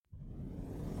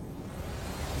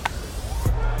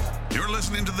You're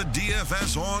listening to the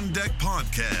DFS On Deck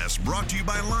podcast, brought to you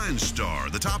by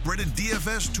LineStar, the top-rated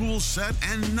DFS tool set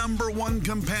and #1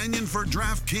 companion for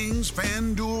DraftKings,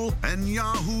 FanDuel, and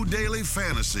Yahoo Daily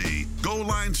Fantasy. Go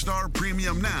LineStar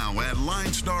Premium now at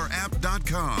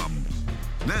linestarapp.com.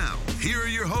 Now, here are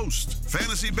your hosts,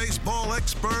 fantasy baseball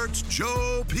experts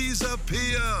Joe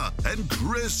Pisapia and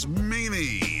Chris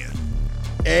Meany.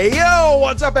 Hey, yo,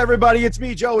 what's up, everybody? It's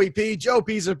me, Joey P, Joe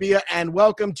Pisapia, and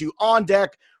welcome to On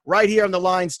Deck right here on the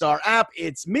LineStar app.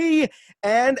 It's me,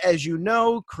 and as you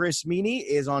know, Chris Meany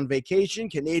is on vacation,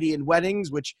 Canadian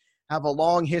weddings, which have a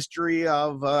long history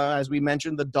of, as we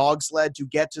mentioned, the dog sled to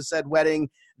get to said wedding.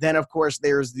 Then, of course,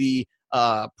 there's the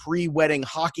pre-wedding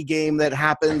hockey game that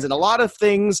happens and a lot of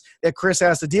things that Chris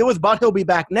has to deal with, but he'll be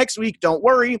back next week. Don't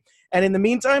worry. And in the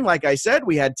meantime, like I said,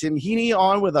 we had Tim Heaney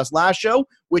on with us last show,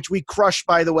 which we crushed,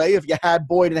 by the way. If you had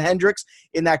Boyd and Hendricks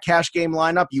in that cash game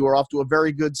lineup, you were off to a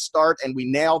very good start, and we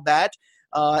nailed that.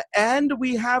 And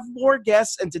we have more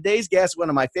guests, and today's guest, one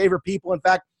of my favorite people. In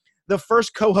fact, the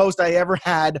first co-host I ever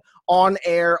had on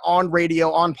air, on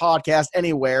radio, on podcast,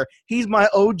 anywhere. He's my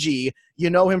OG. You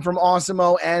know him from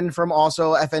Awesemo and from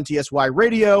also FNTSY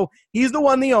Radio. He's the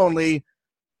one, the only,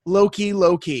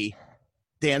 low-key,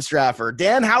 Dan Strafford.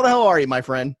 Dan, how the hell are you, my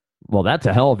friend? Well, that's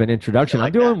a hell of an introduction.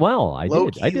 I'm doing well. I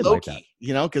did like that.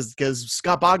 You know, because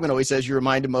Scott Bogman always says you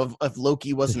remind him of if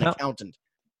Loki was an accountant.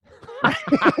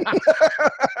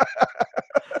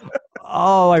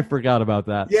 Oh, I forgot about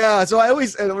that. Yeah, so I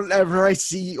always, whenever I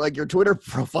see like your Twitter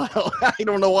profile, I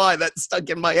don't know why that stuck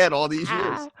in my head all these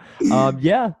years.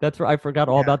 Yeah, that's right. I forgot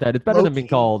all about that. It's better than being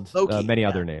called many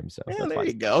other names. So yeah, there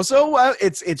you go. So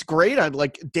it's great. I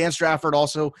like Dan Strafford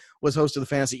also was host of the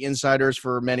Fantasy Insiders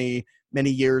for many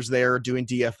years there doing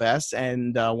DFS,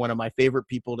 and one of my favorite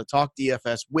people to talk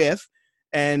DFS with.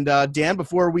 And Dan,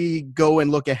 before we go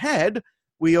and look ahead,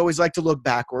 we always like to look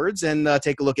backwards and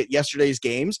take a look at yesterday's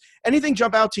games. Anything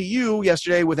jump out to you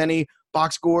yesterday with any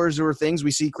box scores or things? We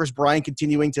see Chris Bryant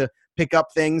continuing to pick up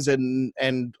things,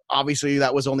 and obviously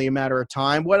that was only a matter of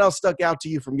time. What else stuck out to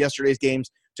you from yesterday's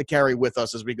games to carry with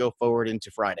us as we go forward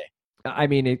into Friday? I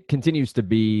mean, it continues to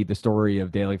be the story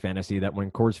of daily fantasy that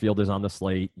when Coors Field is on the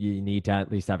slate, you need to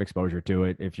at least have exposure to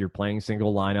it. If you're playing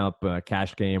single lineup,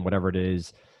 cash game, whatever it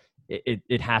is,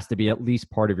 it has to be at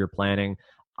least part of your planning.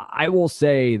 I will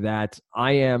say that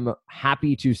I am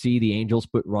happy to see the Angels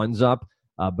put runs up,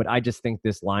 but I just think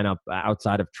this lineup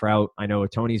outside of Trout, I know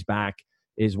Tony's back,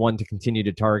 is one to continue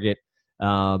to target.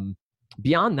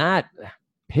 Beyond that,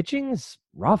 pitching's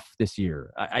rough this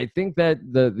year. I think that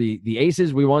the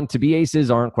aces we want to be aces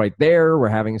aren't quite there. We're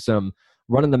having some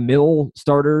run-of-the-mill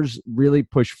starters really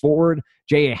push forward.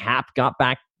 J.A. Happ got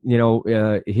back,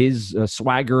 his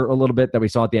swagger a little bit that we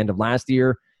saw at the end of last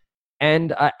year.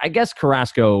 And I guess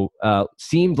Carrasco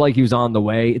seemed like he was on the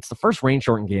way. It's the first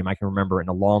rain-shortened game I can remember in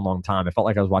a long, long time. I felt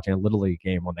like I was watching a Little League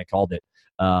game when they called it.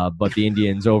 But the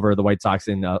Indians over the White Sox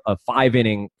in a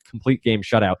 5-inning complete game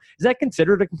shutout. Is that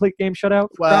considered a complete game shutout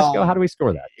for Carrasco? How do we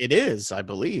score that? It is, I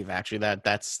believe. Actually,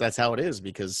 that's how it is,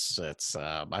 because it's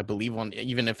I believe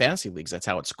even in fantasy leagues that's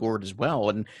how it's scored as well.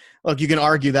 And look, you can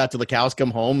argue that till the cows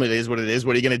come home. It is what it is.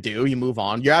 What are you going to do? You move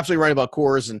on. You're absolutely right about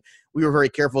Coors, and we were very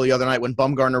careful the other night when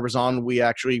Bumgarner was on. We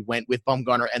actually went with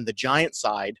Bumgarner and the Giant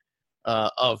side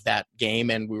of that game,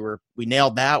 and we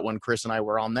nailed that one. Chris and I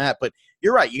were on that. But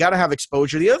you're right. You got to have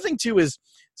exposure. The other thing, too, is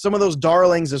some of those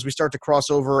darlings as we start to cross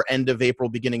over end of April,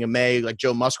 beginning of May, like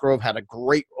Joe Musgrove had a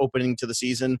great opening to the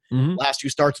season. Mm-hmm. Last 2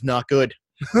 starts, not good.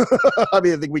 I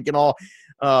mean, I think we can all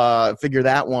figure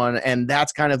that one, and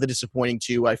that's kind of the disappointing,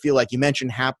 too. I feel like you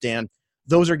mentioned Happ, Dan.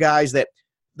 Those are guys that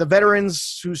the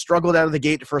veterans who struggled out of the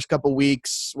gate the first couple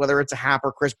weeks, whether it's a Happ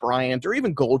or Chris Bryant or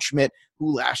even Goldschmidt,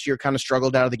 who last year kind of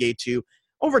struggled out of the gate too,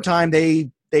 over time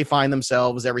they find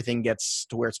themselves, everything gets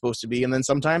to where it's supposed to be, and then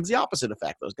sometimes the opposite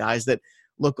effect. Those guys that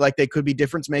look like they could be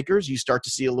difference makers, you start to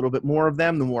see a little bit more of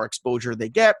them. The more exposure they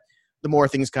get, the more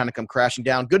things kind of come crashing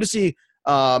down. Good to see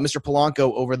Mr.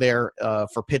 Polanco over there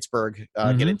for Pittsburgh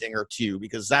get a dinger too,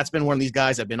 because that's been one of these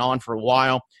guys I've been on for a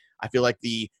while. I feel like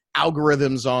the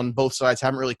algorithms on both sides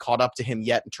haven't really caught up to him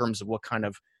yet in terms of what kind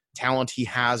of talent he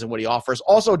has and what he offers.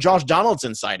 Also, Josh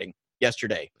Donaldson sighting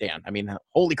yesterday, Dan. I mean,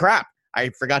 holy crap. I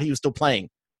forgot he was still playing.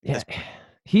 Yeah.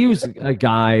 He was a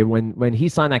guy, when he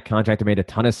signed that contract, it made a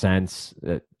ton of sense,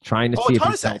 trying to see if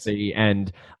he's healthy.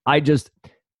 And I just,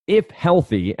 if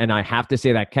healthy, and I have to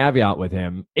say that caveat with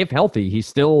him, if healthy, he's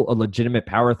still a legitimate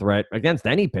power threat against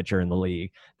any pitcher in the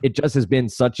league. It just has been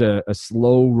such a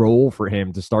slow roll for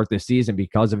him to start this season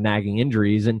because of nagging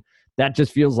injuries. And that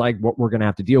just feels like what we're going to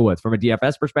have to deal with. From a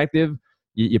DFS perspective,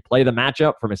 you play the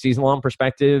matchup from a season-long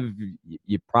perspective.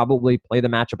 You probably play the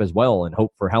matchup as well and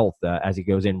hope for health as he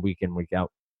goes in, week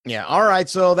out. Yeah. All right.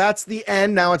 So that's the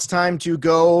end. Now it's time to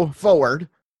go forward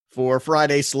for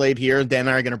Friday's slate here. Dan and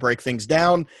I are going to break things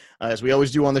down. As we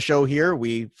always do on the show here,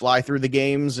 we fly through the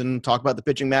games and talk about the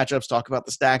pitching matchups, talk about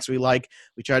the stacks we like.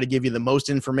 We try to give you the most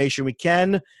information we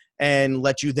can and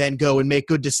let you then go and make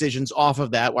good decisions off of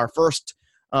that. Our first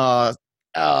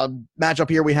matchup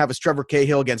here we have is Trevor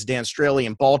Cahill against Dan Straley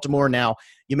in Baltimore. Now,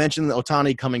 you mentioned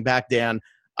Ohtani coming back, Dan.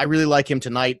 I really like him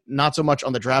tonight, not so much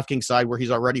on the DraftKings side where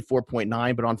he's already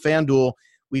 4.9, but on FanDuel,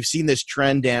 we've seen this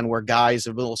trend, Dan, where guys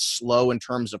are a little slow in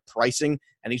terms of pricing,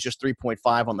 and he's just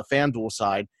 3.5 on the FanDuel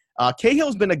side.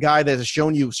 Cahill's been a guy that has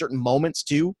shown you certain moments,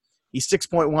 too. He's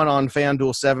 6.1 on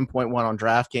FanDuel, 7.1 on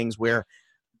DraftKings, where,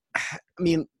 I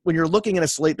mean, when you're looking at a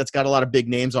slate that's got a lot of big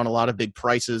names on a lot of big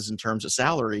prices in terms of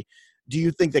salary, do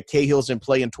you think that Cahill's in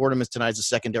play in tournaments tonight as a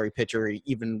secondary pitcher,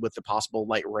 even with the possible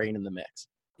light rain in the mix?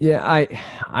 Yeah,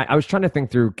 I was trying to think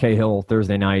through Cahill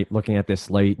Thursday night, looking at this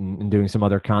slate and doing some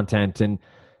other content, and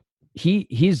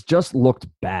he's just looked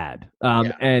bad.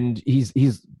 And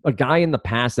he's a guy in the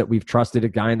past that we've trusted, a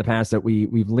guy in the past that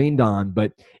we've leaned on.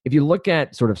 But if you look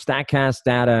at sort of StatCast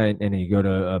data and you go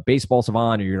to Baseball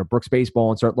Savant or you go to Brooks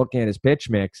Baseball and start looking at his pitch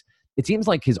mix, it seems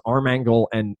like his arm angle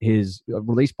and his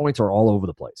release points are all over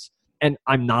the place. And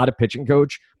I'm not a pitching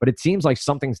coach, but it seems like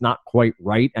something's not quite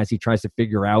right as he tries to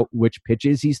figure out which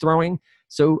pitches he's throwing.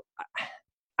 So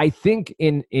I think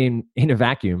in a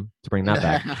vacuum, to bring that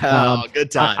back, good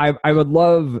time. I would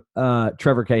love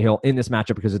Trevor Cahill in this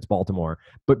matchup because it's Baltimore.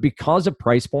 But because of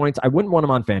price points, I wouldn't want him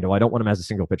on FanDuel. I don't want him as a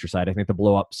single pitcher side. I think the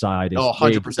blow up side is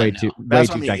 100% way too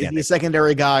gigantic. He's a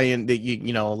secondary guy, and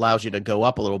that allows you to go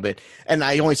up a little bit. And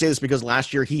I only say this because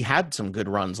last year he had some good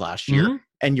runs last year. Mm-hmm.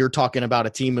 And you're talking about a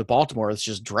team of Baltimore that's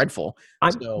just dreadful.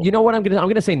 You know what? I'm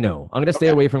gonna say no. I'm gonna stay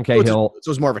away from Cahill.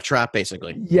 So it's more of a trap,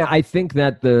 basically. Yeah, I think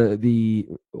that the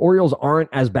Orioles aren't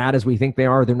as bad as we think they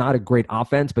are. They're not a great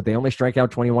offense, but they only strike out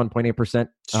 21.8%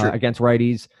 against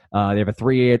righties. They have a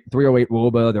 308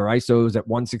 WOBA. Their ISO's at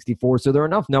 164. So there are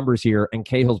enough numbers here, and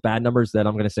Cahill's bad numbers that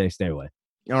I'm gonna say stay away.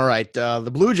 All right. The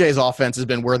Blue Jays offense has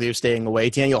been worthy of staying away.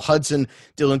 Daniel Hudson,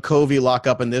 Dylan Covey lock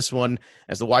up in this one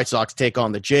as the White Sox take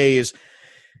on the Jays.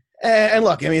 And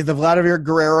look, I mean, the Vladimir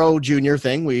Guerrero Jr.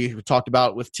 thing we talked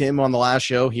about with Tim on the last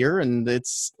show here, and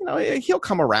it's, he'll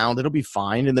come around. It'll be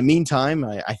fine. In the meantime,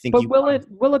 I think. But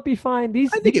will it be fine?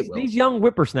 I think it will. These young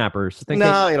whippersnappers think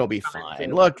it'll be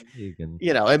fine. Look,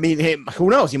 I mean, hey,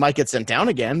 who knows? He might get sent down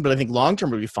again, but I think long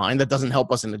term will be fine. That doesn't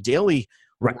help us in the daily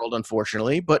world,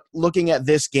 unfortunately. But looking at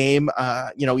this game,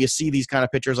 you see these kind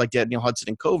of pitchers like Daniel Hudson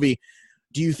and Covey.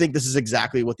 Do you think this is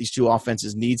exactly what these two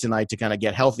offenses need tonight to kind of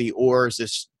get healthy, or is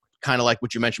this kind of like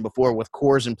what you mentioned before with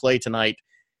Coors in play tonight,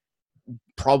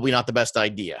 probably not the best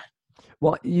idea?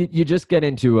 Well, you just get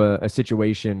into a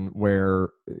situation where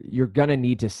you're going to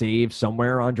need to save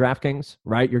somewhere on DraftKings,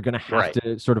 right? You're going to have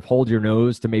to sort of hold your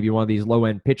nose to maybe one of these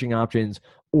low-end pitching options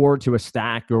or to a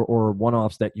stack or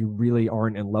one-offs that you really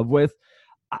aren't in love with.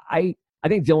 I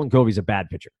think Dylan Covey's a bad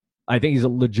pitcher. I think he's a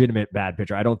legitimate bad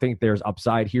pitcher. I don't think there's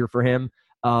upside here for him.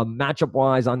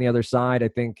 Matchup-wise, on the other side, I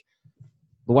think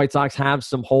the White Sox have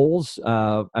some holes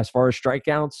as far as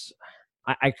strikeouts.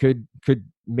 I could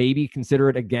maybe consider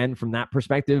it again from that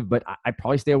perspective, but I'd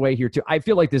probably stay away here too. I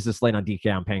feel like this is a slate on DK.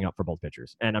 I'm paying up for both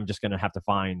pitchers, and I'm just going to have to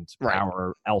find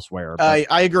power elsewhere. I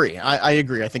agree. I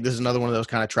agree. I think this is another one of those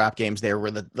kind of trap games there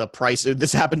where the price –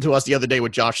 this happened to us the other day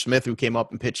with Josh Smith, who came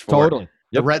up and pitched for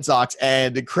the Red Sox.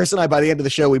 And Chris and I, by the end of the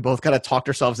show, we both kind of talked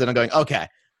ourselves in and going, okay,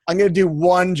 I'm going to do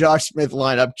one Josh Smith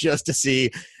lineup just to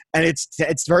see – and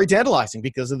it's very tantalizing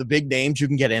because of the big names you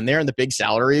can get in there and the big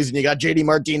salaries. And you got JD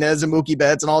Martinez and Mookie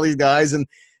Betts and all these guys. And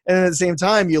at the same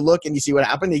time, you look and you see what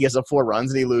happened. He gets up 4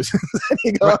 runs and he loses. And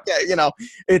you go, okay,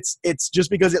 it's just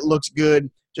because it looks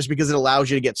good, just because it allows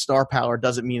you to get star power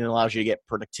doesn't mean it allows you to get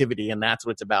productivity. And that's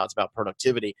what it's about. It's about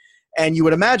productivity. And you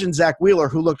would imagine Zach Wheeler,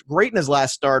 who looked great in his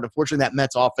last start. Unfortunately, that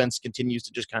Mets offense continues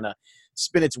to just kind of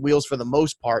spin its wheels for the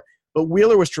most part. But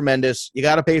Wheeler was tremendous. You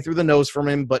got to pay through the nose from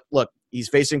him. But look, he's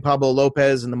facing Pablo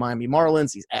Lopez and the Miami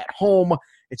Marlins. He's at home.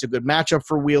 It's a good matchup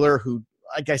for Wheeler, who,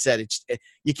 like I said,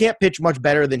 you can't pitch much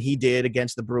better than he did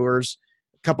against the Brewers.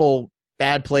 A couple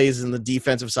bad plays in the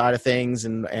defensive side of things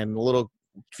and a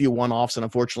few one-offs, and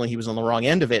unfortunately he was on the wrong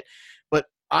end of it. But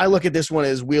I look at this one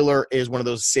as Wheeler is one of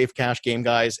those safe cash game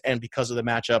guys, and because of the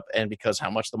matchup and because how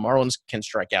much the Marlins can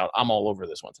strike out, I'm all over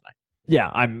this one tonight.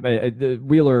 Yeah, I'm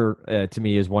Wheeler to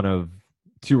me is one of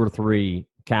 2 or 3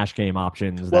 cash game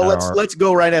options. Well, let's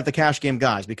go right at the cash game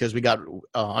guys because we got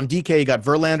on DK you got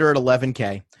Verlander at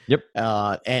 11K. Yep.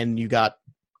 And you got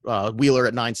Wheeler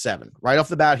at 9.7. Right off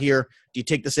the bat here, do you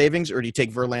take the savings or do you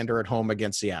take Verlander at home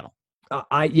against Seattle?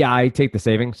 I take the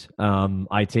savings.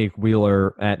 I take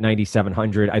Wheeler at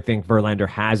 9,700. I think Verlander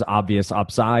has obvious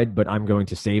upside, but I'm going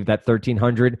to save that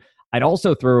 1,300. I'd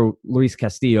also throw Luis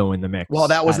Castillo in the mix. Well,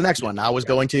 that was the next one. I was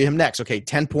going to him next. Okay,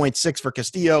 10.6 for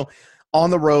Castillo on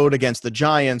the road against the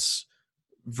Giants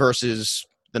versus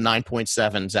the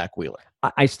 9.7 Zach Wheeler.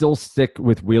 I still stick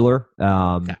with Wheeler.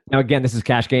 Okay. Now, again, this is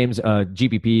cash games,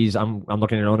 GPPs. I'm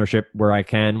looking at ownership where I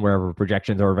can, wherever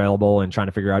projections are available, and trying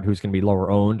to figure out who's going to be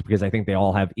lower owned because I think they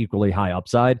all have equally high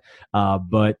upside.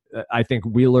 But I think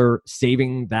Wheeler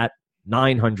saving that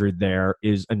 900 there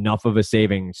is enough of a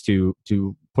savings to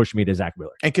push me to Zach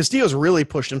Wheeler. And Castillo's really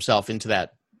pushed himself into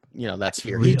that, that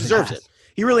sphere. He deserves it.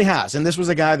 He really has. And this was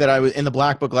a guy that I was in the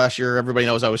Black Book last year. Everybody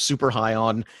knows I was super high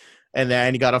on. And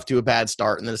then he got off to a bad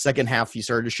start. And then the second half, he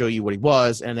started to show you what he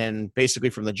was. And then basically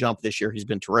from the jump this year, he's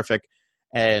been terrific.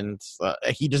 And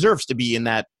he deserves to be in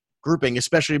that grouping,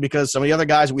 especially because some of the other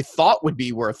guys we thought would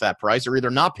be worth that price are either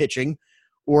not pitching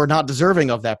or not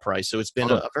deserving of that price. So it's been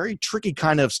a very tricky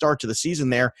kind of start to the season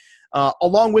there.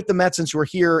 Along with the Mets, since we're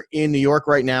here in New York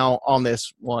right now on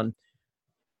this one,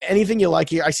 anything you like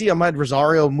here? I see Ahmed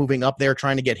Rosario moving up there,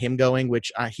 trying to get him going,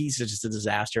 which he's just a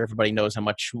disaster. Everybody knows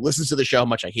who listens to the show, how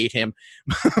much I hate him.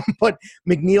 But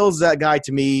McNeil's that guy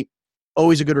to me,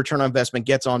 always a good return on investment,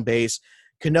 gets on base.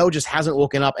 Cano just hasn't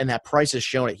woken up, and that price has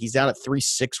shown it. He's down at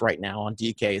 3.6 right now on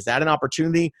DK. Is that an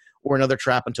opportunity or another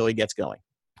trap until he gets going?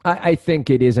 I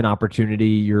think it is an opportunity.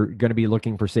 You're going to be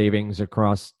looking for savings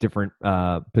across different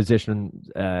positions,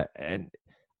 and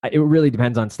it really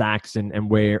depends on stacks and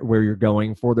where you're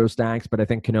going for those stacks. But I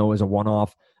think Cano is a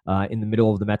one-off in the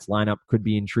middle of the Mets lineup could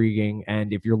be intriguing.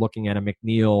 And if you're looking at a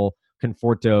McNeil,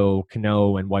 Conforto,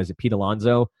 Cano, and what is it, Pete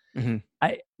Alonso,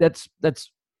 that's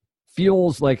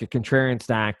feels like a contrarian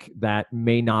stack that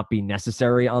may not be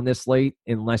necessary on this slate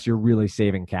unless you're really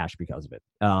saving cash because of it.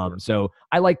 So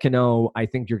I like Cano. I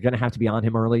think you're going to have to be on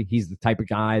him early. He's the type of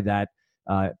guy that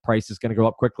price is going to go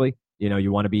up quickly.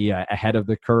 You want to be ahead of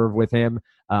the curve with him.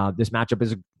 This matchup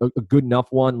is a good enough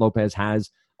one. Lopez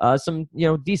has some,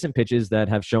 decent pitches that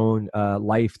have shown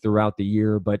life throughout the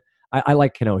year, but I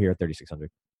like Cano here at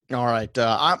 3,600. All right.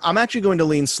 I'm actually going to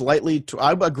lean slightly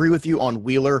I agree with you on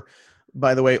Wheeler,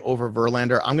 by the way, over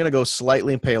Verlander. I'm going to go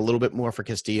slightly and pay a little bit more for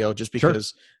Castillo just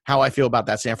because how I feel about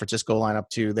that San Francisco lineup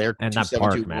too. They're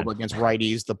 272 against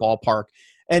righties, the ballpark.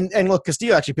 And look,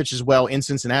 Castillo actually pitches well in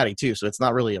Cincinnati too, so it's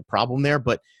not really a problem there,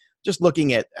 but just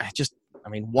looking at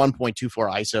 1.24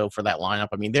 ISO for that lineup.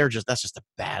 I mean, that's just a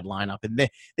bad lineup. And they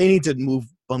need to move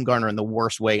Bumgarner in the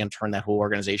worst way and turn that whole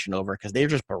organization over because they're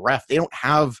just bereft. They don't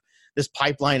have this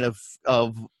pipeline of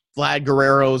Vlad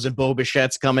Guerreros and Bo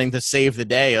Bichette's coming to save the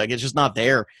day. Like, it's just not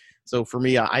there. So for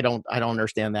me, I don't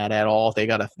understand that at all. They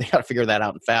gotta figure that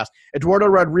out and fast. Eduardo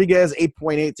Rodriguez,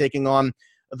 8.8, taking on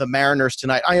the Mariners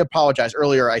tonight. I apologize.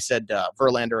 Earlier I said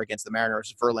Verlander against the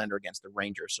Mariners, Verlander against the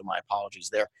Rangers, so my apologies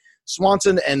there.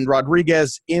 Swanson and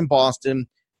Rodriguez in Boston.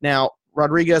 Now,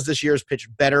 Rodriguez this year has pitched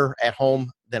better at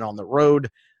home than on the road.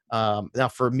 Now,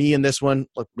 for me in this one,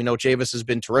 look, we know Chavis has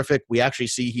been terrific. We actually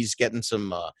see he's getting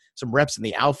some reps in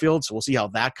the outfield, so we'll see how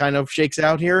that kind of shakes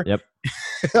out here. Yep.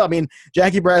 I mean,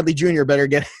 Jackie Bradley Jr. better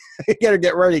get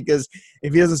ready because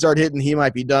if he doesn't start hitting, he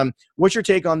might be done. What's your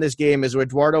take on this game? Is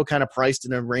Eduardo kind of priced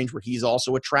in a range where he's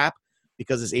also a trap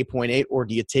because it's 8.8, or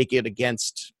do you take it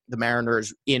against the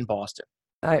Mariners in Boston?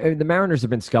 The Mariners have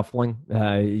been scuffling.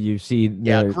 You see,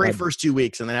 great first 2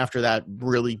 weeks, and then after that,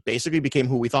 really basically became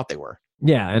who we thought they were.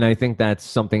 Yeah, and I think that's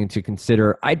something to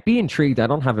consider. I'd be intrigued. I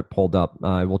don't have it pulled up.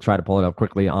 I will try to pull it up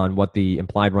quickly on what the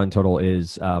implied run total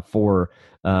is for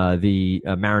the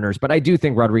Mariners, but I do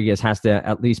think Rodriguez has to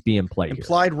at least be in play.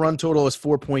 Implied run total is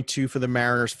 4.2 for the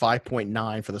Mariners,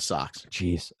 5.9 for the Sox.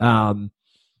 Jeez.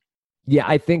 Yeah,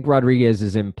 I think Rodriguez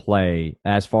is in play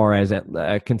as far as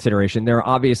consideration. There are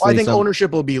obviously I think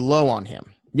ownership will be low on him.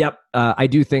 Yep. I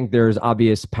do think there's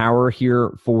obvious power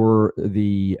here for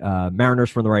the Mariners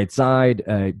from the right side,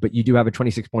 but you do have a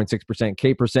 26.6%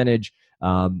 K percentage.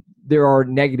 There are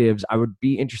negatives. I would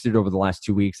be interested over the last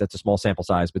 2 weeks. That's a small sample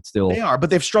size, but still. They are,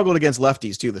 but they've struggled against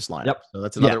lefties too, this lineup. Yep. So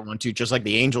that's another one too. Just like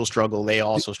the Angels struggle, they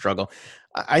also struggle.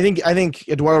 I think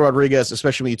Eduardo Rodriguez,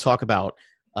 especially when you talk about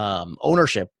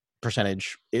ownership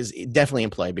percentage, is definitely in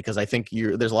play because I think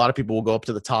there's a lot of people will go up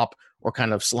to the top or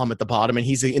kind of slum at the bottom, and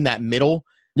he's in that middle.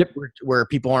 Yep. Where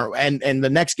people aren't, and the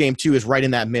next game too is right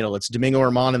in that middle. It's Domingo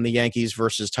Germán and the Yankees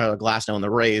versus Tyler Glasnow and the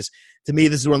Rays. To me,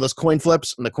 this is one of those coin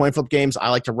flips. In the coin flip games, I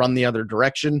like to run the other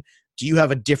direction. Do you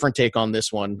have a different take on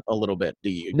this one a little bit? Do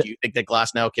you think that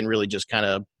Glasnow can really just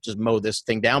mow this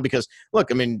thing down? Because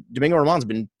look, I mean, Domingo Germán's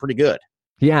been pretty good.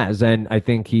 He has, and I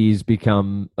think he's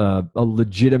become a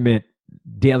legitimate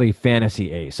daily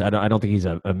fantasy ace. I don't think he's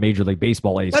a Major League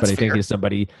Baseball ace, That's but I think fair. he's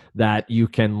somebody that you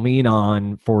can lean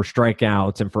on for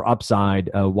strikeouts and for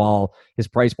upside while his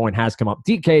price point has come up.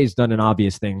 DK has done an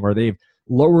obvious thing where they've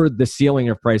lowered the ceiling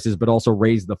of prices, but also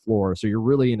raised the floor. So you're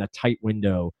really in a tight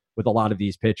window with a lot of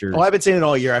these pitchers. Oh, I've been saying it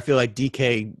all year. I feel like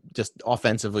DK just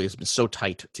offensively has been so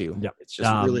tight too. Yep. It's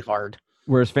just really hard.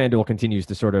 Whereas FanDuel continues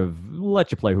to sort of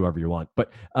let you play whoever you want.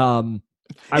 But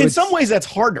in some ways, that's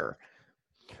harder.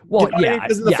 Well, you know, yeah,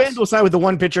 because the FanDuel side with the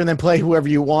one pitcher and then play whoever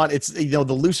you want. It's, you know,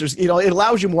 the losers, you know, it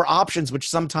allows you more options, which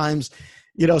sometimes,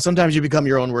 you know, sometimes you become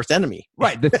your own worst enemy.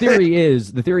 Right. The theory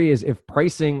is if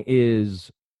pricing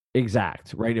is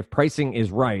exact, right? If pricing is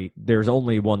right, there's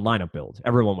only one lineup build.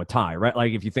 Everyone would tie, right?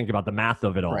 Like if you think about the math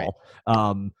of it all, right.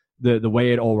 The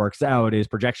way it all works out is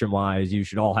projection wise, you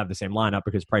should all have the same lineup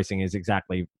because pricing is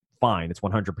exactly fine. It's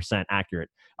 100% accurate.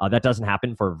 That doesn't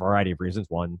happen for a variety of reasons.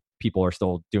 One, people are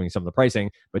still doing some of the pricing,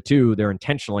 but two, they're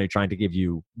intentionally trying to give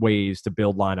you ways to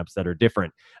build lineups that are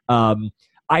different.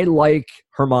 I like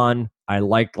Herman. I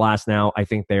like Glasnow. I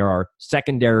think they are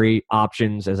secondary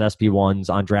options as SP1s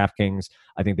on DraftKings.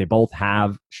 I think they both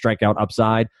have strikeout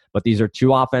upside, but these are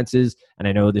two offenses, and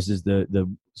I know this is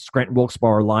the Scranton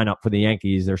Wilkes-Barre lineup for the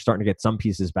Yankees. They're starting to get some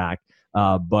pieces back.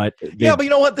 But you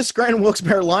know what? The Scranton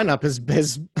Wilkes-Barre lineup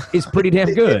is pretty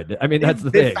damn good. I mean, that's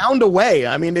the thing. They found a way.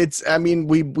 I mean,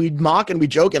 we mock and we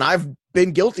joke, and I've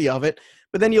been guilty of it.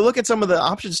 But then you look at some of the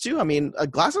options too. I mean,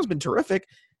 Glasnow's been terrific.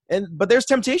 But there's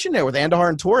temptation there with Andahar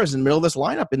and Torres in the middle of this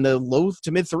lineup in the low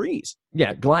to mid threes.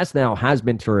 Yeah, Glasnow has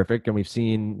been terrific, and we've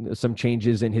seen some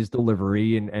changes in his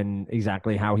delivery and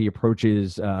exactly how he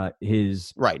approaches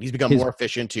his. Right, he's become more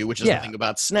efficient too, which is the thing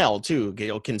about Snell too.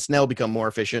 Can Snell become more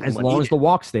efficient as long as the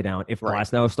walks stay down? If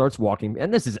Glasnow starts walking,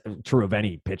 and this is true of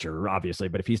any pitcher, obviously,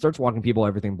 but if he starts walking people,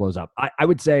 everything blows up. I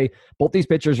would say both these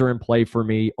pitchers are in play for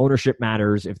me. Ownership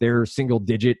matters. If they're single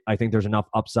digit, I think there's enough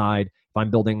upside. If I'm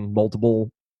building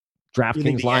multiple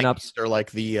DraftKings lineups are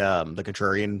like the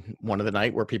contrarian one of the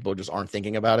night where people just aren't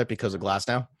thinking about it because of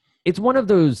Glasnow. It's one of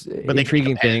those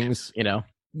intriguing things, you know.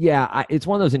 Yeah, it's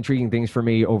one of those intriguing things for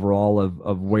me overall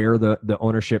of where the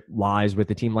ownership lies with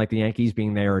a team like the Yankees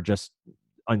being there, just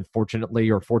unfortunately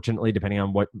or fortunately, depending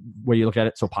on what way you look at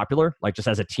it, so popular, like just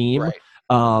as a team. Right.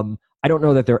 I don't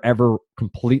know that they're ever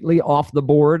completely off the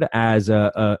board as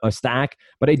a stack,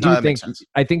 but I do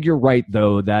think you're right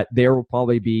though that there will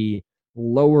probably be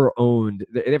lower owned.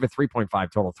 They have a 3.5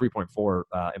 total,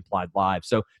 3.4 implied live.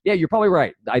 So yeah, you're probably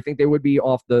right. I think they would be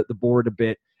off the board a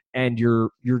bit, and you're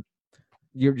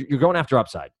going after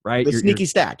upside, right? The sneaky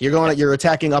stack. You're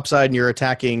attacking upside and you're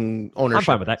attacking ownership.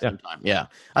 I'm fine with that. Yeah.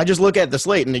 I just look at the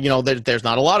slate and, you know, there's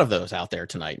not a lot of those out there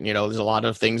tonight. You know, there's a lot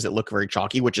of things that look very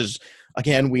chalky, which is,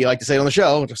 again, we like to say on the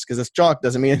show, just because it's chalk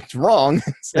doesn't mean it's wrong.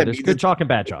 There's good chalk and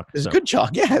bad chalk. There's good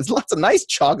chalk. Yeah, there's lots of nice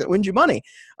chalk that wins you money.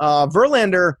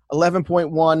 Verlander,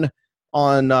 11.1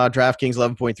 on DraftKings,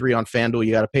 11.3 on FanDuel.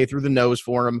 You got to pay through the nose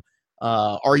for him.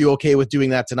 Are you okay with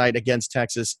doing that tonight against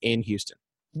Texas in Houston?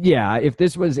 Yeah, if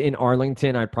this was in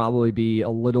Arlington, I'd probably be a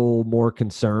little more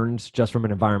concerned just from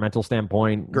an environmental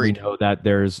standpoint. Agreed. We know that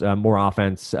there's more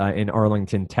offense in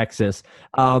Arlington, Texas.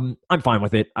 I'm fine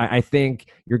with it. I think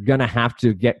you're going to have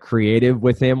to get creative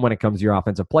with him when it comes to your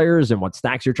offensive players and what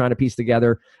stacks you're trying to piece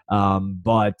together.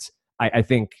 But I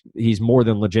think he's more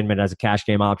than legitimate as a cash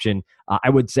game option. I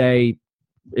would say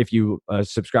if you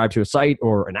subscribe to a site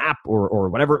or an app or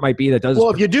whatever it might be that does.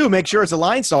 Well, if you do, make sure it's a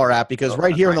Line Star app, because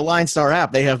right here in the Line Star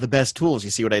app, they have the best tools.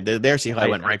 You see what I did there? See how I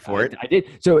went right for it? I did.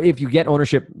 So if you get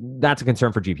ownership, that's a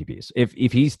concern for GPPs.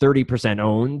 If he's 30%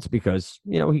 owned, because,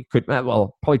 you know, he could,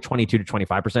 well, probably 22 to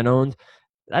 25% owned,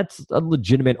 that's a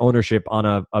legitimate ownership on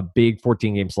a big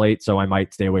 14-game slate, so I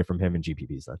might stay away from him in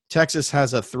GPPs then. Texas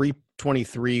has a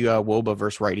 323 WOBA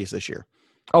versus righties this year.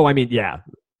 Oh, I mean, yeah.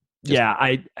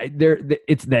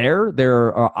 It's there.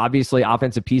 There are obviously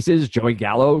offensive pieces. Joey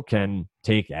Gallo can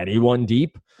take anyone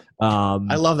deep.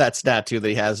 I love that stat too, that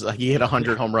he has. He hit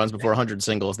 100 home runs before 100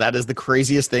 singles. That is the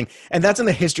craziest thing, and that's in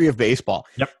the history of baseball.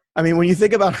 Yep. I mean, when you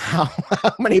think about how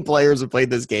many players have played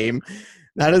this game,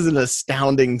 that is an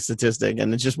astounding statistic,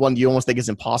 and it's just one you almost think is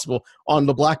impossible. On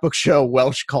the Black Book show,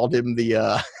 Welsh called him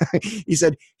he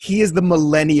said he is the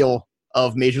millennial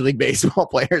of Major League Baseball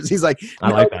players. He's like,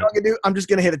 I like that. I'm just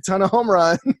going to hit a ton of home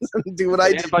runs and do what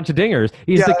I do. A bunch of dingers.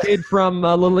 He's the kid from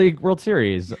Little League World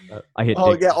Series. I hit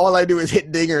dingers. Yeah, all I do is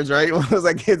hit dingers, right? When I was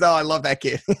like, kids, I love that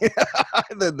kid.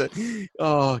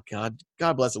 Oh, God.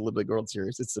 God bless the Little League World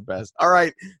Series. It's the best. All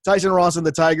right, Tyson Ross and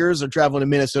the Tigers are traveling to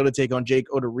Minnesota to take on Jake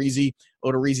Odorizzi.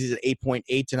 Odorizzi's at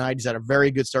 8.8 tonight. He's had a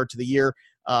very good start to the year.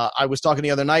 I was talking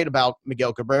the other night about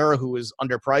Miguel Cabrera, who is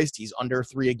underpriced. He's under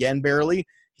 3 again, barely.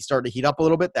 He started to heat up a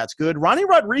little bit. That's good. Ronnie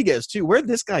Rodriguez, too. Where'd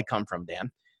this guy come from, Dan?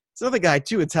 It's another guy,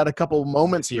 too. It's had a couple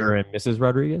moments here. And Mrs.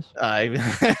 Rodriguez?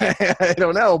 I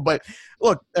don't know. But,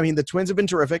 look, I mean, the Twins have been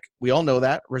terrific. We all know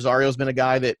that. Rosario's been a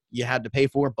guy that you had to pay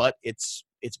for, but it's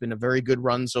been a very good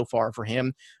run so far for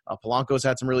him. Polanco's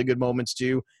had some really good moments,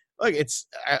 too. Look,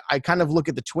 I kind of look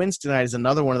at the Twins tonight as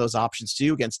another one of those options,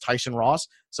 too, against Tyson Ross,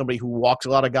 somebody who walks a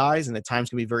lot of guys and at times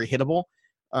can be very hittable.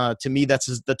 To me,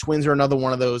 the Twins are another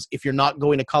one of those. If you're not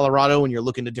going to Colorado and you're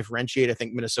looking to differentiate, I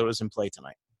think Minnesota's in play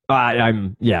tonight.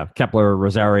 Kepler,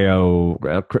 Rosario,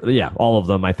 all of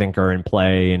them I think are in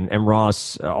play, and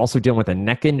Ross also dealing with a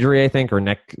neck injury, I think, or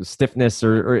neck stiffness,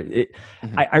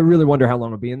 I really wonder how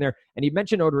long he'll be in there. And you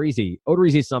mentioned Odorizzi.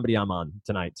 Odorizzi is somebody I'm on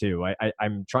tonight too.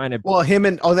 I'm trying to. Well,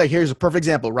 here's a perfect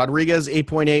example. Rodriguez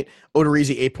 8.8,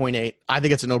 Odorizzi 8.8. I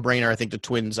think it's a no-brainer. I think the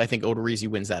Twins. I think Odorizzi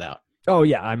wins that out. Oh,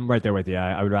 yeah, I'm right there with you.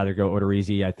 I would rather go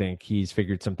Odorizzi. I think he's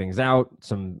figured some things out.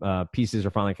 Some pieces are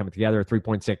finally coming together.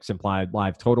 3.6 implied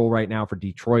live total right now for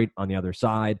Detroit on the other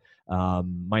side.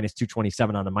 Minus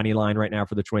 227 on the money line right now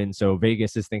for the Twins. So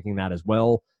Vegas is thinking that as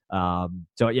well. I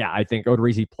think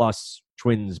Odorizzi plus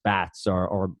Twins bats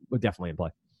are definitely in play.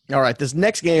 All right, this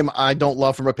next game I don't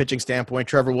love from a pitching standpoint.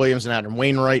 Trevor Williams and Adam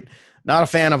Wainwright. Not a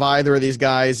fan of either of these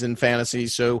guys in fantasy,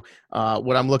 so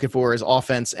what I'm looking for is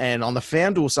offense. And on the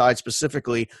FanDuel side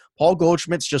specifically, Paul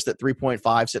Goldschmidt's just at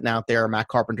 3.5 sitting out there. Matt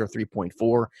Carpenter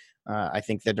 3.4. I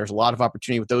think that there's a lot of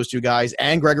opportunity with those two guys.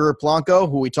 And Gregory Polanco,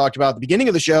 who we talked about at the beginning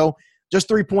of the show, just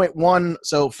 3.1.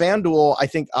 So FanDuel, I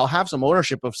think I'll have some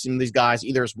ownership of some of these guys,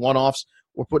 either as one-offs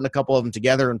or putting a couple of them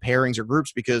together in pairings or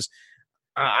groups, because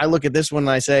I look at this one and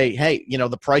I say, hey,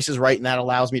 the price is right, and that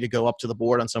allows me to go up to the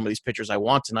board on some of these pitchers I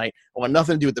want tonight. I want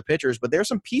nothing to do with the pitchers, but there's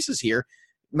some pieces here,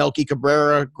 Melky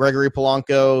Cabrera, Gregory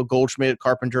Polanco, Goldschmidt,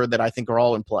 Carpenter, that I think are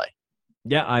all in play.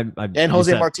 Yeah, and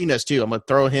Jose Martinez, too. I'm going to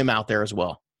throw him out there as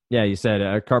well. Yeah, you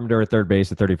said Carpenter at third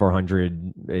base at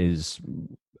 3,400 is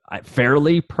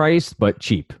fairly priced, but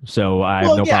cheap. So I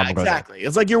have no problem going exactly. There.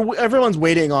 It's like everyone's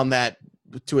waiting on that.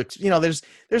 There's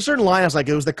certain lineups, like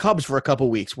it was the Cubs for a couple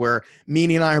weeks where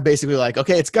Meany and I are basically like,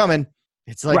 okay, it's coming.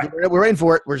 It's like we're waiting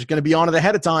for it. We're just going to be on it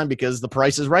ahead of time because the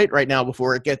price is right now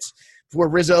before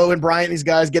Rizzo and Bryant, these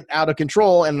guys get out of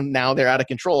control, and now they're out of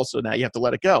control. So now you have to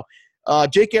let it go.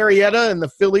 Jake Arrieta and the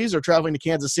Phillies are traveling to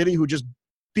Kansas City, who just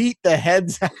beat the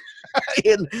heads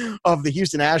of the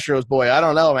Houston Astros. Boy, I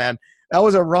don't know, man. That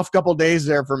was a rough couple days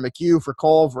there for McHugh, for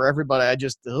Cole, for everybody.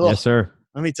 Yes, sir.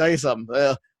 Let me tell you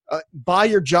something. Buy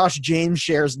your Josh James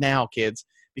shares now, kids,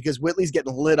 because Whitley's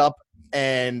getting lit up,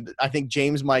 and I think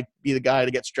James might be the guy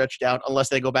to get stretched out unless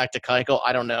they go back to Keuchel.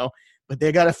 I don't know. But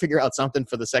they got to figure out something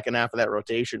for the second half of that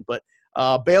rotation. But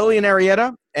Bailey and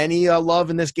Arrieta, any love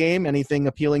in this game? Anything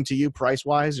appealing to you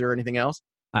price-wise or anything else?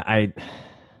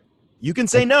 You can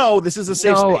say no. This is a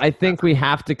safe space. I think we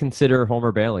have to consider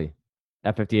Homer Bailey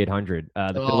at 5,800.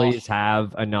 The Phillies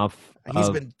have enough.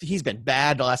 He's been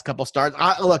bad the last couple starts.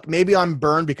 Look, maybe I'm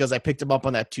burned because I picked him up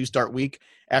on that 2-start week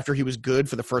after he was good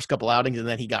for the first couple outings, and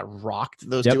then he got rocked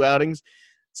those 2 outings.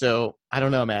 So I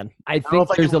don't know, man. I think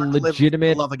there's a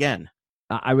legitimate love again.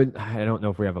 I don't know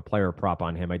if we have a player prop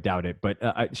on him. I doubt it. But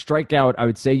strikeout, I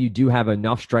would say you do have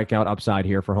enough strikeout upside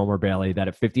here for Homer Bailey that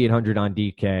at 5,800 on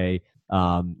DK,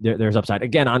 there's upside.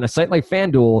 Again, on a site like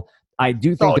FanDuel, I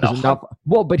do think there's enough.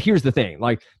 Well, but here's the thing.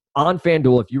 Like on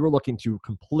FanDuel, if you were looking to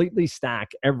completely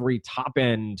stack every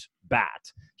top-end bat,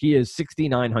 he is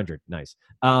 $6,900. Nice.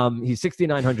 He's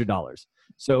 $6,900.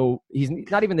 So he's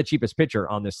not even the cheapest pitcher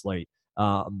on this slate.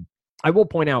 I will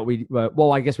point out,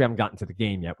 I guess we haven't gotten to the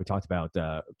game yet. We talked about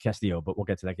Castillo, but we'll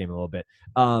get to that game in a little bit.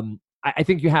 I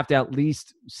think you have to at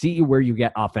least see where you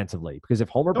get offensively, because if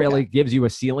Homer Bailey gives you a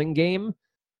ceiling game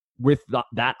with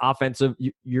that offensive,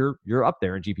 you're up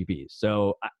there in GPPs.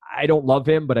 So I don't love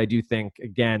him, but I do think,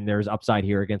 again, there's upside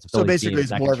here against the Phillies. So basically,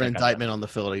 it's more of an indictment on the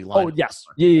Philly lineup. Oh, yes.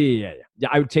 Yeah.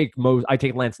 I would take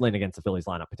Lance Lynn against the Phillies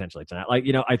lineup potentially tonight.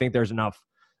 I think there's enough.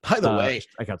 By the way,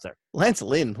 strikeouts there. Lance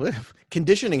Lynn,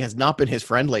 conditioning has not been his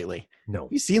friend lately. No.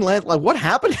 You seen Lance? What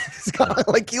happened to this guy?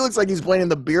 He looks like he's playing in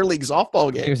the beer league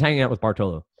softball game. He was hanging out with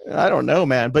Bartolo. I don't know,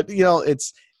 man. But,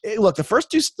 look, the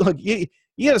first 2,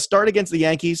 you had to start against the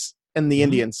Yankees and the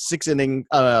Indians, 6 innings,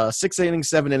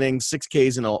 7 innings, 6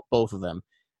 Ks in both of them.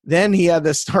 Then he had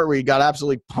this start where he got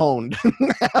absolutely pwned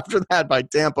after that by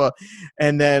Tampa,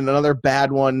 and then another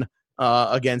bad one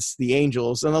against the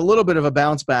Angels, and a little bit of a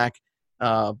bounce back.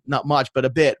 Not much, but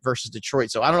a bit versus Detroit.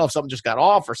 So I don't know if something just got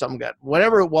off or something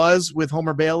whatever it was with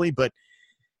Homer Bailey, but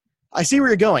I see where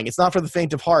you're going. It's not for the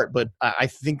faint of heart, but I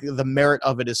think the merit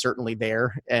of it is certainly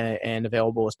there and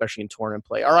available, especially in tournament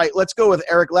play. All right, let's go with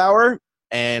Eric Lauer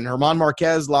and German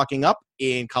Marquez locking up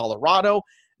in Colorado.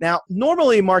 Now,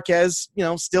 normally Marquez,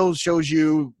 still shows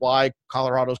you why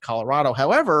Colorado's Colorado.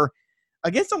 However,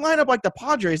 against a lineup like the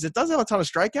Padres, it does have a ton of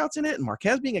strikeouts in it, and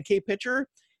Marquez being a K pitcher,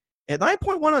 at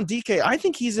 9.1 on DK, I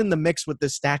think he's in the mix with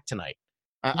this stack tonight.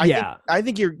 I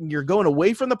think you're going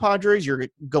away from the Padres. You're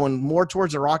going more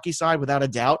towards the Rocky side without a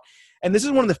doubt. And this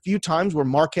is one of the few times where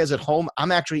Marquez at home,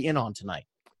 I'm actually in on tonight.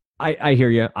 I hear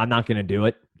you. I'm not going to do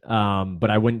it.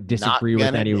 But I wouldn't disagree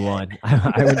with anyone.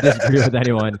 I wouldn't disagree with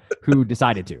anyone who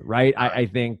decided to, right? I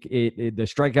think the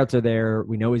strikeouts are there.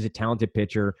 We know he's a talented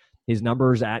pitcher. His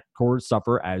numbers at Coors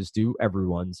suffer, as do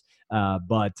everyone's.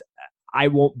 But I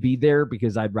won't be there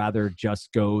because I'd rather just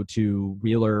go to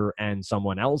Wheeler and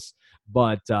someone else.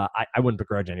 But I wouldn't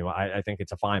begrudge anyone. I think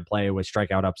it's a fine play with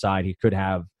strikeout upside. He could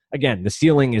have, again, the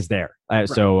ceiling is there. Right.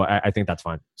 So I think that's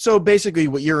fine. So basically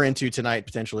what you're into tonight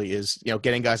potentially is,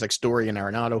 getting guys like Story and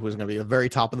Arenado, who's going to be the very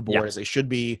top of the board as they should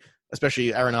be,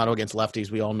 especially Arenado against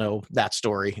lefties. We all know that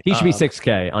story. He should be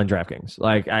 6K on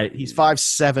DraftKings. He's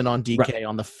 5.7 on DK. Right.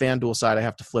 On the FanDuel side, I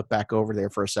have to flip back over there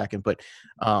for a second, but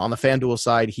on the FanDuel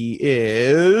side, he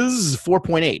is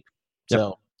 4.8.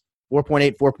 So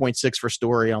 4.8, 4.6 for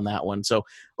Story on that one. So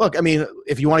look, I mean,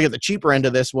 if you want to get the cheaper end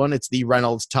of this one, it's the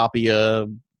Reynolds, Tapia,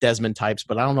 Desmond types,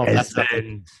 but I don't know if that's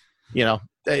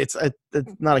it's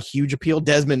not a huge appeal.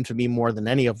 Desmond to me more than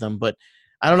any of them, but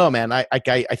I don't know, man. I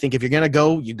think if you're gonna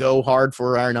go, you go hard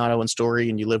for Arenado and Story,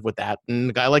 and you live with that. And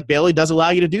a guy like Bailey does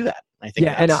allow you to do that. I think.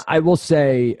 Yeah, and I will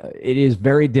say it is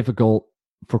very difficult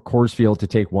for Coors Field to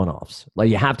take one-offs. Like,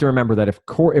 you have to remember that if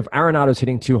Arenado's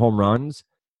hitting 2 home runs,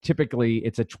 typically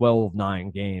it's a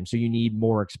 12-9 game, so you need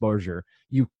more exposure.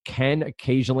 You can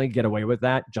occasionally get away with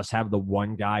that, just have the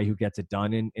one guy who gets it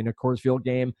done in a Coors Field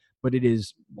game, but it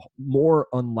is more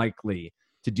unlikely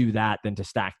to do that than to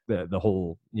stack the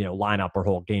whole lineup or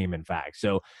whole game, in fact.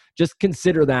 So just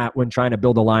consider that when trying to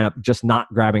build a lineup, just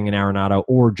not grabbing an Arenado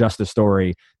or just a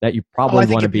Story that you probably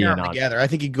want to be in on. Together. I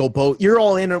think you go both. You're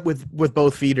all in with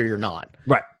both feet or you're not.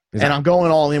 Right. Exactly. And I'm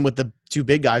going all in with the 2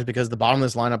 big guys because the bottom of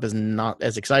this lineup is not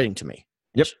as exciting to me.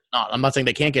 Yep. I'm not saying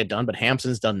they can't get done, but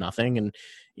Hampson's done nothing. And,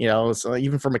 so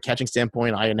even from a catching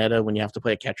standpoint, Ionetta, when you have to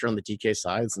play a catcher on the DK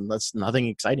sides, and that's nothing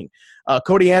exciting.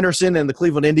 Cody Anderson and the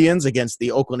Cleveland Indians against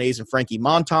the Oakland A's and Frankie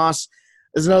Montas.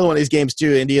 There's another one of these games,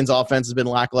 too. Indians' offense has been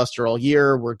lackluster all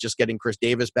year. We're just getting Chris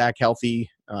Davis back healthy.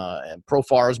 And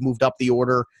Profar has moved up the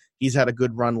order. He's had a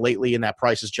good run lately, and that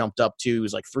price has jumped up to, it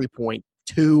was like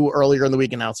 3.2 earlier in the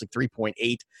week, and now it's like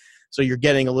 3.8. So you're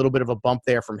getting a little bit of a bump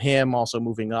there from him, also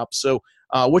moving up. So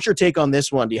what's your take on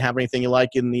this one? Do you have anything you like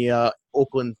in the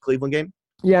Oakland-Cleveland game?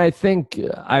 Yeah, I think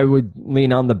I would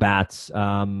lean on the bats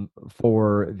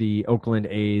for the Oakland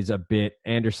A's a bit.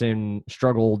 Anderson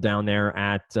struggled down there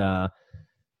at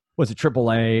was it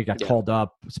AAA, got called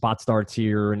up, spot starts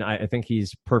here, and I think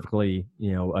he's perfectly,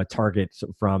 a target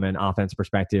from an offense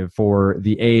perspective for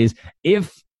the A's.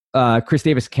 If Chris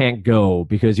Davis can't go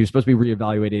because he was supposed to be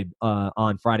reevaluated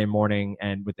on Friday morning,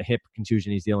 and with the hip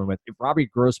contusion he's dealing with, if Robbie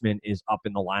Grossman is up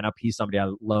in the lineup, he's somebody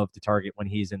I love to target when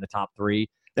he's in the top 3.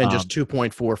 And just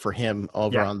 2.4 for him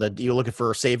over on you're looking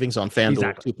for savings on FanDuel.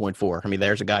 Exactly. 2.4. I mean,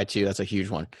 there's a guy too. That's a huge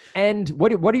one. And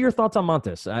what are your thoughts on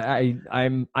Montes?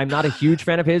 I'm not a huge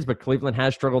fan of his, but Cleveland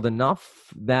has struggled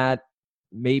enough that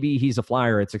maybe he's a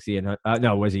flyer at 60 and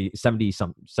no, was he 70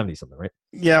 something, right?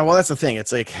 Yeah, well, that's the thing.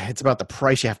 It's like, it's about the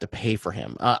price you have to pay for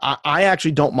him. I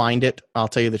actually don't mind it. I'll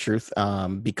tell you the truth,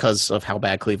 because of how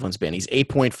bad Cleveland's been. He's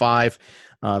 8.5.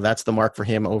 That's the mark for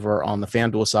him over on the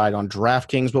FanDuel side. On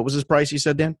DraftKings, what was his price you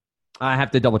said, Dan? I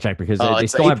have to double check because they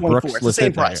still have Brooks listed. It's the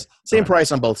same price. Same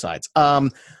price on both sides. I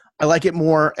like it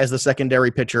more as the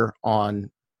secondary pitcher on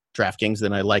DraftKings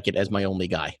than I like it as my only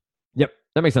guy. Yep,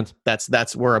 that makes sense.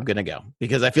 That's where I'm going to go,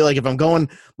 because I feel like if I'm going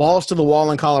balls to the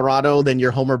wall in Colorado, then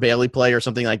your Homer Bailey play or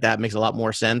something like that makes a lot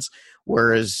more sense,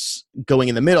 whereas going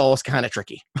in the middle is kind of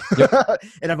tricky. Yep.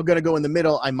 And if I'm going to go in the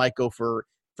middle, I might go for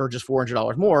just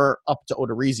 $400 more up to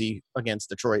Odorizzi against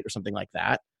Detroit or something like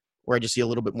that, where I just see a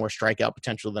little bit more strikeout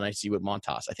potential than I see with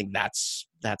Montas. I think that's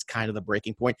kind of the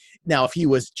breaking point. Now, if he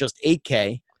was just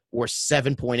 8K or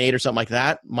 7.8 or something like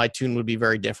that, my tune would be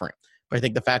very different. But I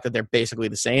think the fact that they're basically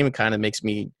the same, it kind of makes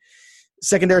me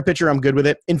secondary pitcher. I'm good with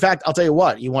it. In fact, I'll tell you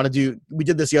what, we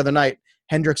did this the other night.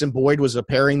 Hendricks and Boyd was a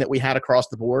pairing that we had across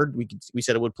the board. We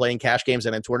said it would play in cash games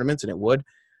and in tournaments, and it would.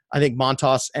 I think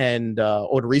Montas and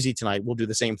Odorizzi tonight will do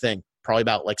the same thing. Probably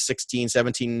about like 16,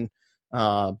 17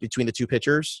 between the two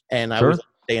pitchers. And I would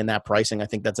stay in that pricing. I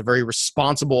think that's a very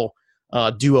responsible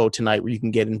duo tonight where you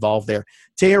can get involved there.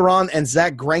 Teheran and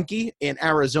Zach Greinke in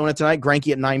Arizona tonight.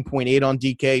 Greinke at 9.8 on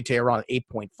DK, Teheran at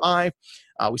 8.5.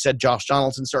 We said Josh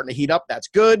Donaldson starting to heat up. That's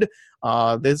good.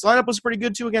 This lineup was pretty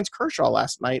good, too, against Kershaw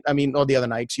the other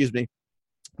night, excuse me.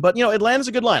 But, Atlanta's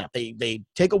a good lineup. They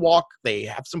take a walk. They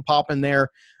have some pop in there.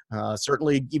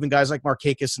 Certainly, even guys like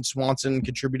Markakis and Swanson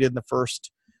contributed in the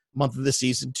first month of the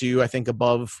season, too, I think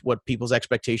above what people's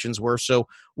expectations were. So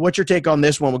what's your take on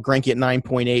this one with Greinke at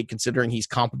 9.8, considering he's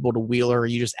comparable to Wheeler? Are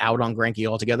you just out on Greinke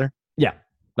altogether? Yeah.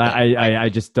 I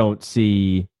just don't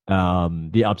see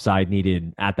the upside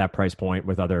needed at that price point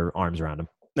with other arms around him.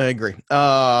 I agree.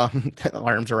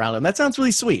 Arms around him. That sounds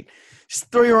really sweet. Just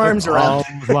throw your arms around.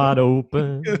 Arms wide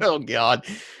open. Oh, God.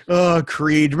 Oh,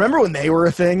 Creed. Remember when they were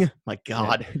a thing? My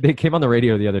God. Yeah. They came on the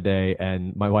radio the other day,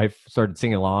 and my wife started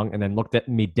singing along and then looked at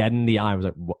me dead in the eye. I was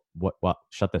like, what?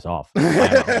 Shut this off.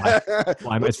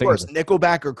 Why am I singing this?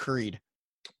 Nickelback or Creed?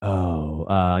 Oh,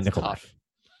 Nickelback. Tough.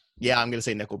 Yeah, I'm going to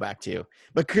say Nickelback, too.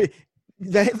 But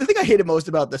the thing I hated most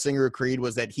about the singer of Creed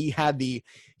was that he had the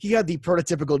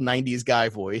prototypical 90s guy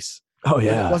voice. Oh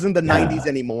yeah, it wasn't the 90s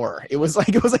anymore. It was like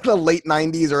the late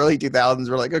 90s, early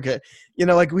 2000s. We're like, okay,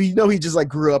 we know he just like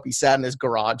grew up. He sat in his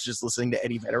garage just listening to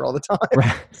Eddie Vedder all the time.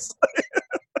 Right.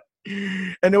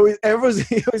 And he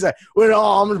was like, with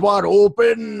arms wide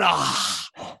open,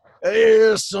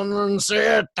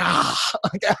 sunset.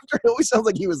 Like after, it always sounds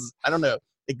like he was, I don't know,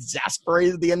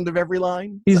 exasperated at the end of every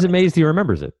line. He's amazed he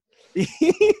remembers it.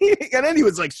 And then he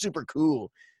was like super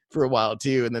cool for a while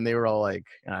too. And then they were all like,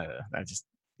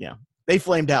 they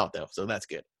flamed out though. So that's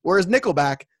good. Whereas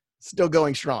Nickelback still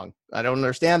going strong. I don't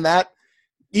understand that.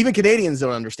 Even Canadians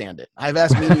don't understand it. I've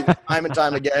asked me time and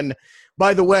time again.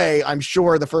 By the way, I'm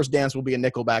sure the first dance will be a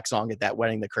Nickelback song at that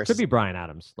wedding that Chris could be Bryan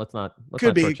Adams. Let's not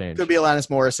could be change. Could be Alanis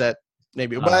Morissette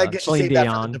maybe. But I guess Celine that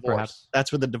Dion, for the divorce. Perhaps. That's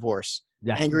for the divorce.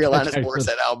 Yeah. Angry Alanis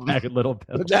Morissette album. Jagged Little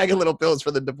Pills. Jagged Little Pills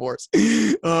for the divorce.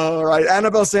 All right.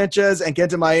 Anibal Sanchez and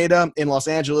Kenta Maeda in Los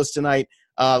Angeles tonight.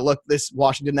 Look, this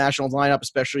Washington Nationals lineup,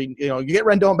 especially, you get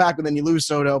Rendon back, but then you lose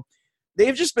Soto.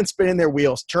 They've just been spinning their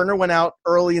wheels. Turner went out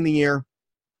early in the year.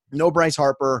 No Bryce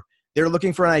Harper. They're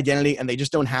looking for an identity, and they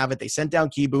just don't have it. They sent down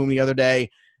Key Boom the other day.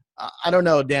 I don't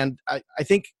know, Dan. I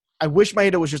think I wish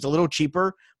Maeda was just a little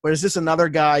cheaper, but is this another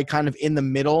guy kind of in the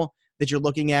middle that you're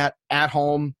looking at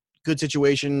home, good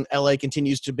situation? LA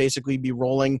continues to basically be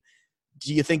rolling.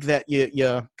 Do you think that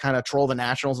you kind of troll the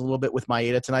Nationals a little bit with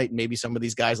Maeda tonight, and maybe some of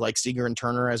these guys like Seager and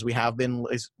Turner, as we have been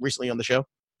recently on the show?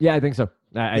 Yeah, I think so.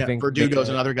 I think Verdugo's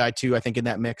another guy too, I think, in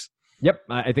that mix. Yep,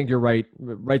 I think you're right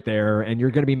there, and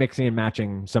you're going to be mixing and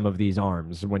matching some of these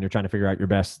arms when you're trying to figure out your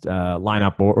best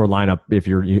lineup or lineup. If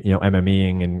you're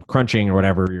MMEing and crunching or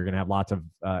whatever, you're going to have lots of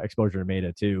exposure to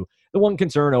Maeda too. The one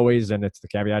concern always, and it's the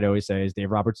caveat I always say, is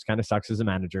Dave Roberts kind of sucks as a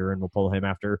manager, and we'll pull him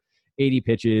after 80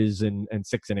 pitches and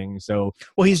 6 innings. So,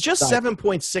 well, he's just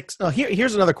 7.6. No,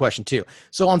 here's another question too.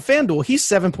 So on FanDuel, he's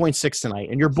 7.6 tonight,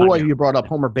 and your boy you brought up,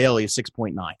 Homer Bailey, is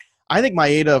 6.9. I think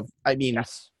Maeda,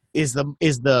 yes. is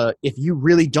the if you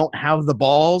really don't have the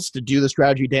balls to do the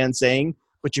strategy Dan's saying,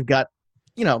 but you've got,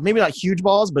 maybe not huge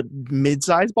balls, but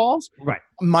mid-sized balls. Right.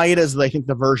 Maeda is, I think,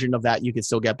 the version of that you could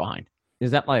still get behind.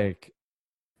 Is that like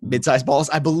mid-sized balls?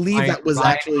 I believe that was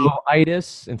actually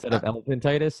itis instead of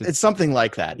elephantitis. It's something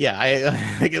like that. Yeah, I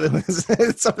think it was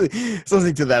it's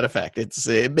something to that effect.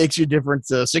 It makes you different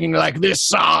singing like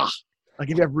this. Like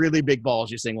if you have really big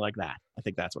balls, you sing like that. I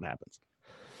think that's what happens.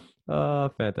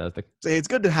 Fantastic. So it's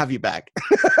good to have you back.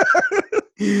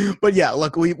 But yeah,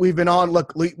 look, we've been on.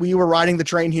 Look, we were riding the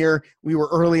train here. We were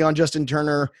early on Justin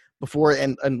Turner before,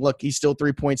 and look, he's still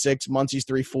 3.6. Muncy's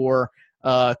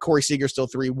 3.4. Corey Seager's still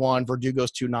 3.1.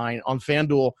 Verdugo's 2.9. On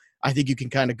FanDuel, I think you can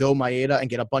kind of go Maeda and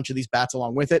get a bunch of these bats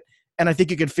along with it. And I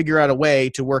think you can figure out a way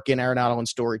to work in Arenado and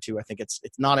Story too. I think it's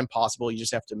not impossible. You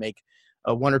just have to make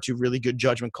one or two really good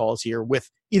judgment calls here with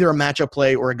either a matchup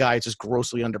play or a guy that's just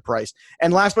grossly underpriced.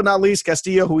 And last but not least,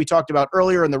 Castillo, who we talked about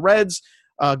earlier in the Reds,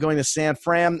 going to San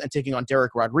Fran and taking on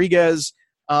Derek Rodriguez.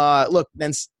 Look,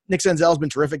 then Nick Senzel's been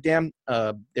terrific, Dan.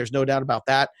 There's no doubt about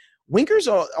that. Winker's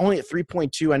only at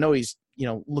 3.2. I know he's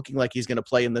looking like he's going to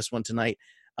play in this one tonight.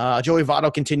 Joey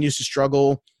Votto continues to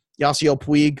struggle. Yasiel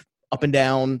Puig up and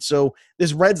down. So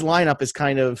this Reds lineup is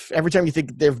kind of, every time you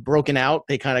think they've broken out,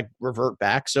 they kind of revert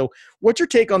back. So what's your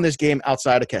take on this game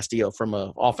outside of Castillo from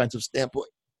an offensive standpoint?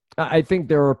 I think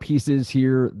there are pieces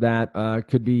here that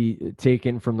could be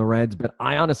taken from the Reds, but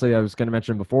I was going to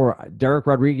mention before, Derek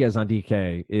Rodriguez on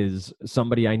DK is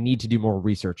somebody I need to do more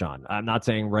research on. I'm not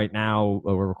saying right now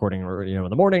we're recording in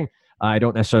the morning. I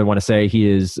don't necessarily want to say he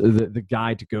is the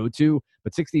guy to go to,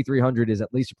 but 6,300 is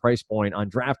at least a price point on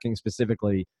DraftKings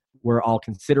specifically where I'll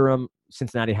consider him.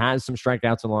 Cincinnati has some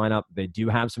strikeouts in the lineup. They do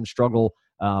have some struggle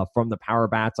from the power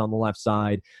bats on the left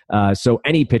side. So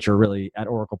any pitcher really at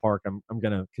Oracle Park, I'm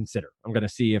going to consider. I'm going to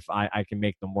see if I can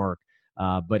make them work.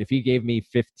 But if he gave me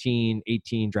 15,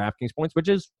 18 DraftKings points, which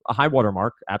is a high water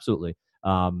mark, absolutely,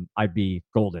 I'd be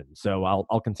golden. So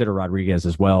I'll consider Rodriguez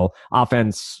as well.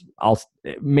 Offense, I'll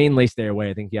mainly stay away.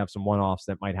 I think you have some one-offs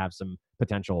that might have some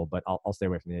potential, but I'll stay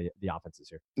away from the offenses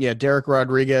here. Yeah, Derek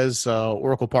Rodriguez,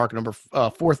 Oracle Park, number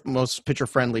 4th most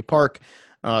pitcher-friendly park.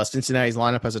 Cincinnati's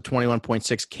lineup has a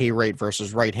 21.6 K rate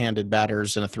versus right-handed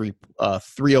batters and a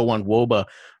 301 WOBA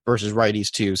versus righties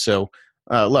too. So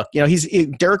look,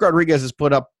 Derek Rodriguez has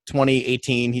put up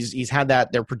 2018. He's had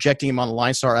that. They're projecting him on the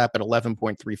LineStar app at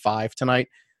 11.35 tonight.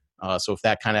 So if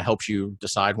that kind of helps you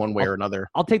decide one way or another,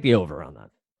 I'll take the over on that.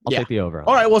 I'll take the over.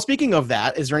 All right. Well, speaking of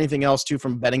that, is there anything else too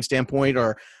from a betting standpoint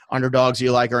or underdogs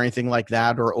you like or anything like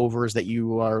that, or overs that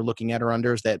you are looking at or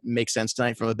unders that make sense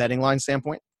tonight from a betting line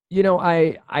standpoint?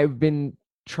 I've been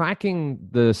tracking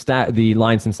the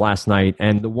line since last night,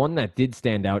 and the one that did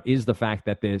stand out is the fact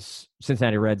that this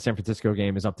Cincinnati Reds San Francisco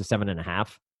game is up to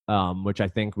 7.5, which I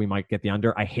think we might get the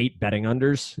under. I hate betting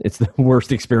unders. It's the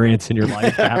worst experience in your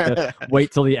life to have to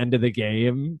wait till the end of the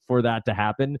game for that to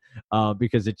happen,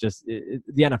 because the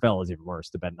NFL is even worse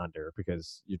to bet an under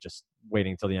because you're just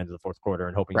waiting till the end of the fourth quarter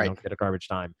and hoping you don't get a garbage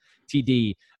time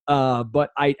TD. But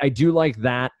I do like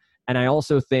that, and I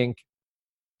also think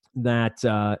that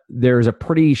there's a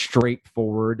pretty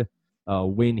straightforward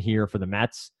win here for the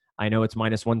Mets. I know it's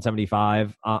minus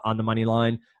 175 on the money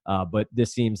line, but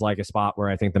this seems like a spot where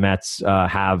I think the Mets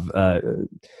have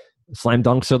slam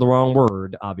dunks are the wrong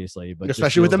word, obviously, but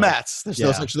especially with the Mets, there's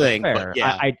no such thing. But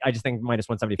I just think minus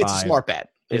 175. It's a smart bet.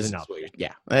 Is enough.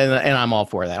 Yeah, and I'm all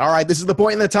for that. All right, this is the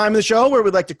point in the time of the show where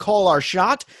we'd like to call our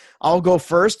shot. I'll go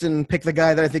first and pick the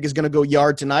guy that I think is going to go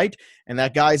yard tonight, and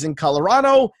that guy's in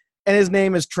Colorado. And his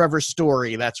name is Trevor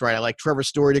Story. That's right. I like Trevor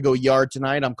Story to go yard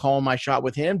tonight. I'm calling my shot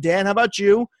with him. Dan, how about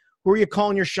you? Who are you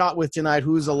calling your shot with tonight?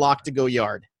 Who's a lock to go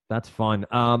yard? That's fun.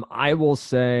 I will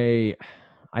say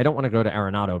I don't want to go to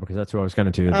Arenado because that's who I was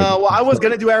going to do. Well, I was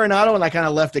going to do Arenado, and I kind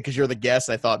of left it because you're the guest.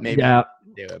 I thought maybe do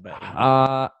it. But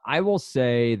I will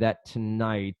say that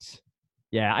tonight,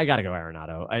 I got to go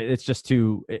Arenado. It's just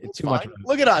too much.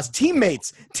 Look at us,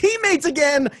 teammates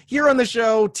again here on the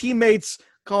show. Teammates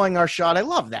calling our shot. I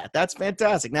love that. That's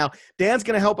fantastic. Now, Dan's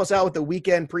going to help us out with the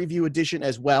weekend preview edition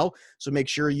as well. So make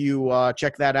sure you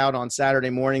check that out on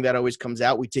Saturday morning. That always comes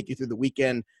out. We take you through the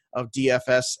weekend of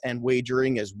DFS and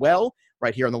wagering as well,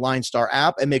 right here on the LineStar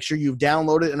app. And make sure you've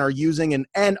downloaded and are using and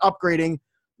upgrading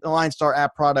the LineStar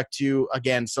app product to,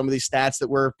 again, some of these stats that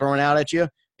we're throwing out at you.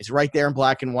 It's right there in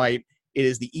black and white. It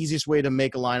is the easiest way to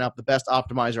make a lineup, the best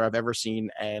optimizer I've ever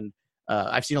seen. And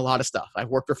I've seen a lot of stuff. I've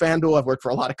worked for FanDuel. I've worked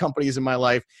for a lot of companies in my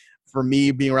life. For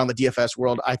me, being around the DFS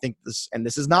world, I think this, and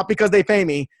this is not because they pay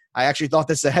me. I actually thought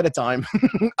this ahead of time.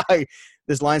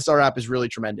 This LineStar app is really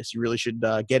tremendous. You really should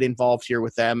get involved here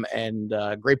with them, and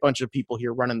a great bunch of people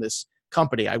here running this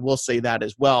company. I will say that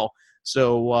as well.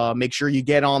 So make sure you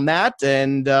get on that.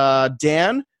 And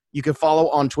Dan, you can follow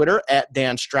on Twitter at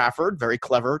Dan Strafford. Very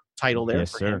clever title there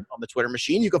for him on the Twitter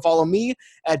machine. You can follow me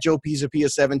at Joe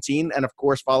Pisapia17. And, of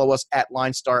course, follow us at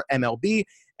LineStar MLB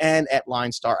and at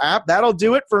LineStar app. That'll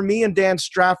do it for me and Dan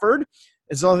Strafford.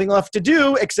 There's nothing left to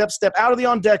do except step out of the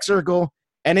on-deck circle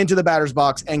and into the batter's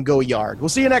box and go yard. We'll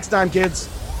see you next time, kids.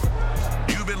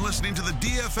 You've been listening to the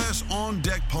DFS On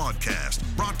Deck podcast,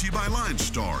 brought to you by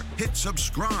LineStar. Hit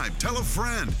subscribe, tell a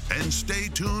friend, and stay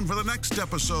tuned for the next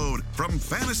episode from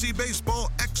fantasy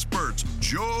baseball experts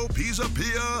Joe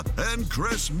Pisapia and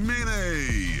Chris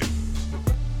Meaney.